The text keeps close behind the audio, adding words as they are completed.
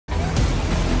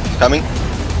Coming?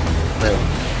 No.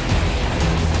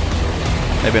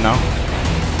 Maybe now.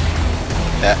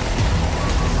 Yeah.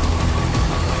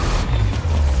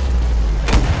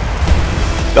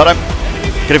 Got him.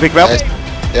 Can you pick me up? Nice.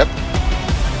 Yep.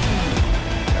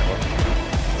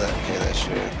 Okay, they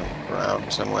should come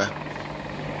around somewhere.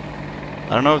 I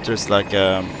don't know if there's like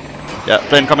yeah,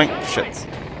 plane coming. Shit.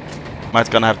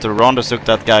 Might gonna have to rendezvous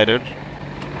that guy, dude.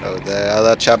 Oh, the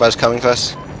other chopper is coming for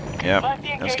us. Yeah,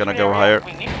 it's gonna go higher.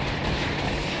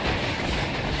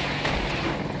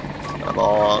 Come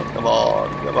on, come on,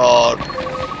 come on.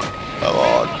 Come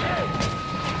on.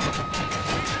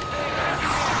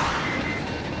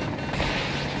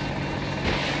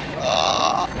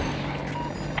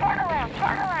 Turn around,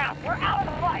 we're out of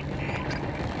the fight.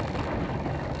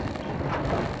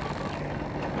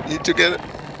 Need to get it.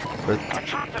 But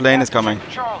plane is coming.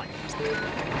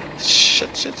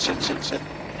 Shit, shit, shit, shit, shit.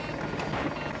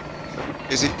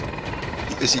 Is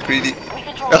he greedy? We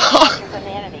control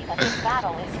humanity, but this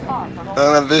battle is far from over.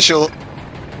 On a visual.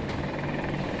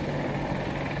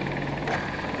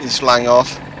 He's flying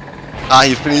off. Ah,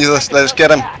 he's beneath us. Let us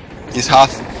get him. He's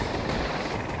half.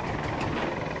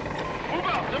 Move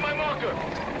out to my marker.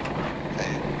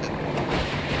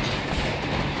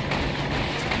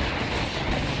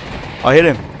 I hit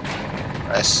him.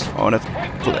 Nice. Oh, and the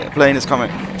plane is coming.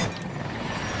 Yeah,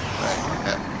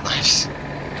 nice.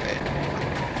 Okay.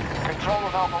 Control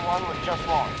of Alpha 1 was just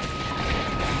lost.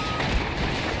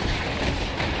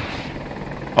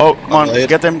 Oh, come on, Hit.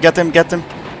 get him, get him, get him.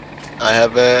 I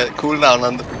have a cooldown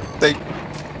on the thing.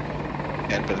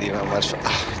 Can't believe how much.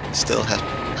 Still has.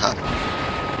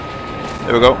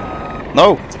 There we go.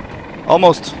 No!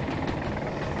 Almost.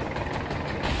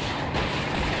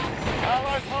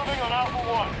 Allies moving on Alpha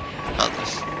 1.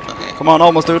 Okay. Come on,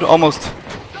 almost, dude, almost.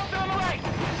 Stop down the way.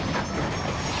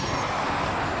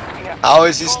 How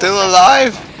is he still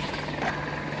alive?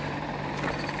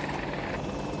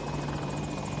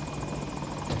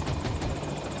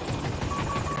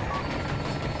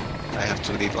 I have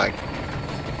to leave like.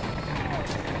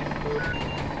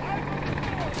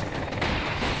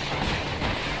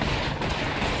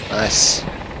 Nice.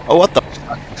 Oh, what the?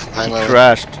 Finally.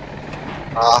 Crashed.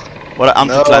 Ah, What an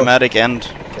anticlimactic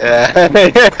end. yeah.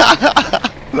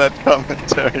 That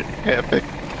commentary, epic.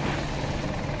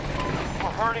 We're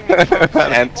hurting the troops.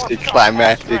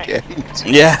 Anticlimactic end.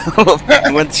 Yeah,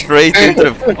 went straight into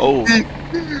the. Oh.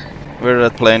 Where did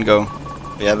that plane go?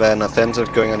 We have an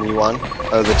offensive going on E1.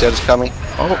 Oh, the jet is coming.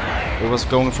 Oh, it was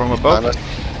going from above. Behind us.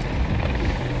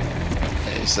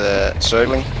 He's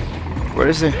circling. Where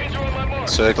is he? Danger on my mark.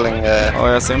 Circling. Oh,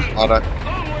 yeah, I see him. Outer.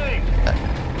 Long way.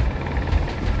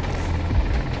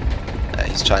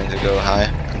 He's trying to go high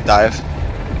and dive.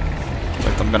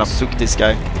 Wait, I'm gonna sook this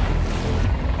guy.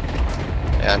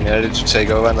 Yeah, I'm ready to take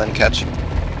over and then catch.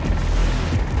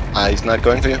 Ah, he's not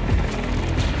going for you.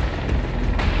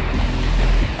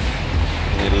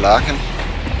 You need to lock him.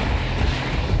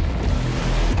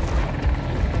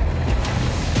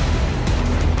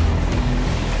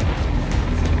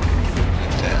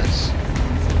 Yes.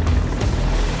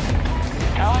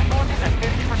 Allied forces at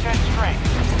 50% strength.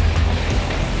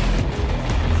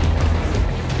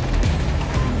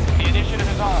 The initiative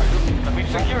is ours, but we've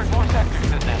secured more sectors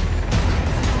than them.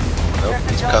 Nope,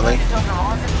 he's coming. It's under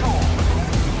our control.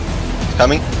 He's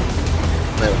coming.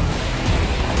 No.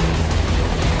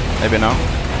 Maybe now.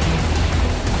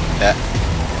 Yeah.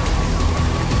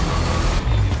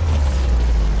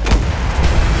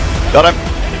 Got him.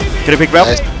 Can you pick me up?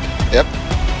 Nice. Yep.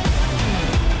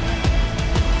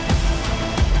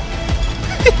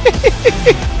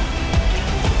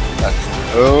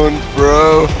 Own,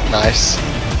 bro. Nice.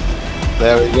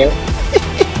 There we go.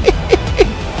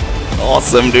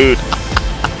 Awesome, dude.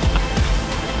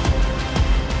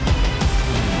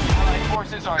 Allied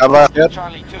forces are Cover in hit.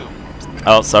 Charlie 2.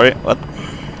 Oh, sorry. What?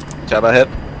 Jabba hit.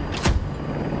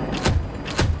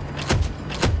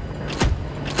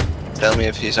 Tell me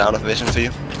if he's out of vision for you.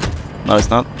 No,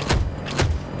 it's not.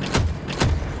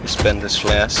 He spent his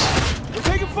flares. We're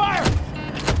taking fire!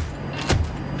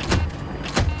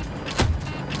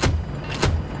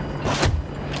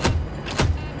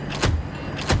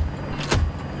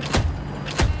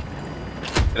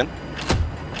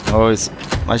 Oh,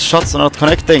 my shots are not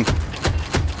connecting.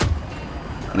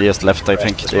 They just left, I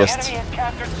think. They just. Enemy has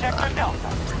captured Sector Delta.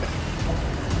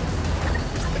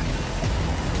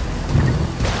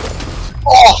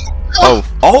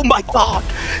 Oh my god!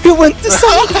 He went to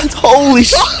silent! Holy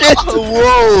shit!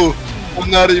 Whoa! I'm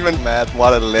not even mad.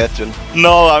 What a legend.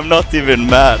 No, I'm not even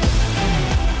mad.